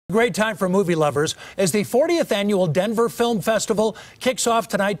Great time for movie lovers as the 40th annual Denver Film Festival kicks off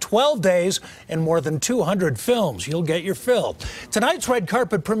tonight. 12 days and more than 200 films. You'll get your fill. Tonight's red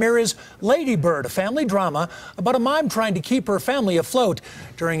carpet premiere is Lady Bird, a family drama about a mom trying to keep her family afloat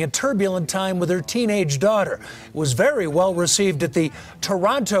during a turbulent time with her teenage daughter. It was very well received at the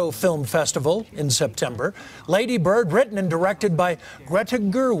Toronto Film Festival in September. Lady Bird, written and directed by Greta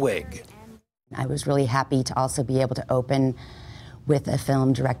Gerwig. I was really happy to also be able to open with a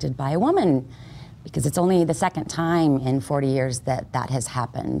film directed by a woman, because it's only the second time in 40 years that that has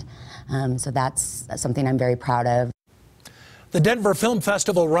happened. So that's something I'm very proud of. The Denver Film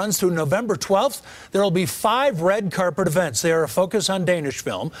Festival runs through November 12th. There will be 5 red carpet events. They are a focus on Danish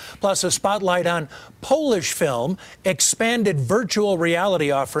film, plus a spotlight on Polish film, expanded virtual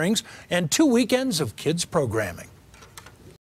reality offerings, and 2 weekends of kids programming.